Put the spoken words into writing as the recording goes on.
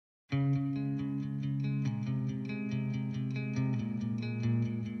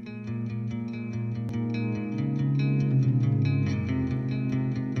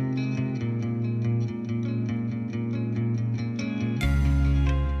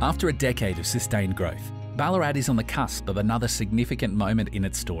After a decade of sustained growth, Ballarat is on the cusp of another significant moment in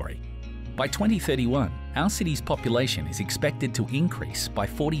its story. By 2031, our city's population is expected to increase by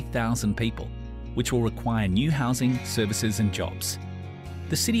 40,000 people, which will require new housing, services and jobs.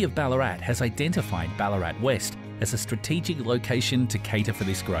 The City of Ballarat has identified Ballarat West as a strategic location to cater for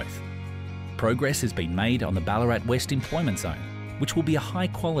this growth. Progress has been made on the Ballarat West Employment Zone, which will be a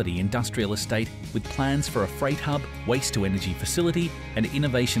high-quality industrial estate with plans for a freight hub, waste-to-energy facility and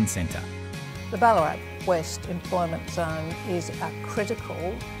innovation centre. The Ballarat West Employment Zone is a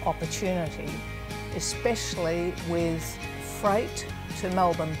critical opportunity, especially with freight to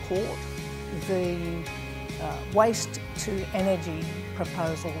Melbourne Port, the waste-to-energy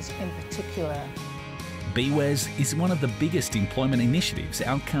proposals in particular. BWES is one of the biggest employment initiatives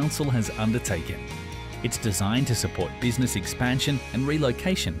our council has undertaken. It's designed to support business expansion and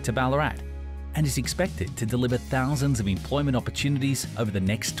relocation to Ballarat and is expected to deliver thousands of employment opportunities over the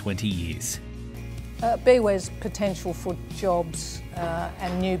next 20 years. BWES' potential for jobs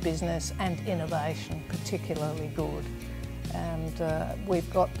and new business and innovation particularly good. And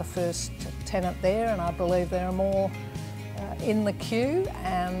we've got the first tenant there, and I believe there are more in the queue,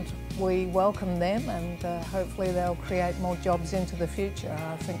 and we welcome them, and hopefully they'll create more jobs into the future.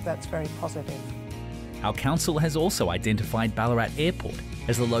 I think that's very positive. Our council has also identified Ballarat Airport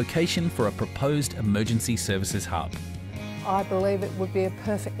as the location for a proposed emergency services hub. I believe it would be a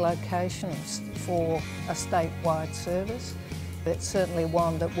perfect location for a statewide service. It's certainly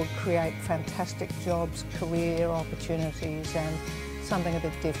one that would create fantastic jobs, career opportunities and something a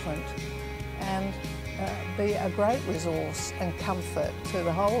bit different, and be a great resource and comfort to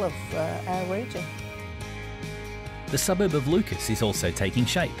the whole of our region. The suburb of Lucas is also taking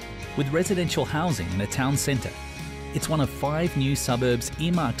shape, with residential housing in a town centre. It's one of 5 new suburbs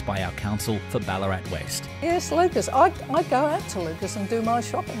earmarked by our council for Ballarat West. Yes, Lucas. I go out to Lucas and do my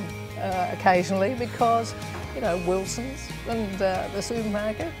shopping occasionally because, you know, Wilson's and the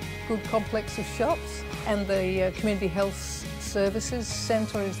supermarket, good complex of shops, and the Community Health Services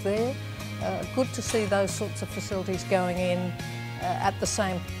Centre is there. Good to see those sorts of facilities going in at the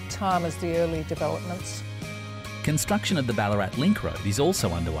same time as the early developments. Construction of the Ballarat Link Road is also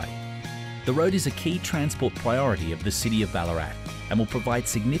underway. The road is a key transport priority of the City of Ballarat and will provide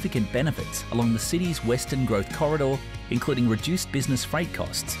significant benefits along the city's western growth corridor, including reduced business freight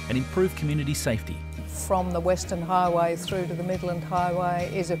costs and improved community safety. From the Western Highway through to the Midland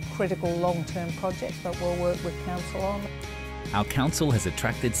Highway is a critical long-term project that we'll work with Council on. Our council has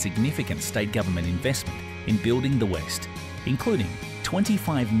attracted significant state government investment in building the West, including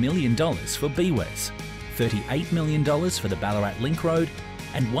 $25 million for BWES, $38 million for the Ballarat Link Road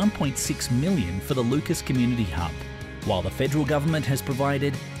and $1.6 million for the Lucas Community Hub, while the federal government has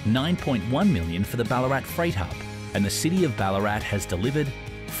provided $9.1 million for the Ballarat Freight Hub, and the City of Ballarat has delivered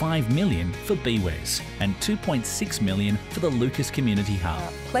 $5 million for BWES and $2.6 million for the Lucas Community Hub.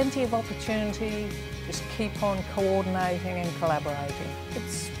 Plenty of opportunity, just keep on coordinating and collaborating.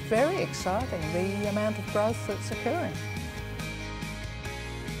 It's very exciting, the amount of growth that's occurring.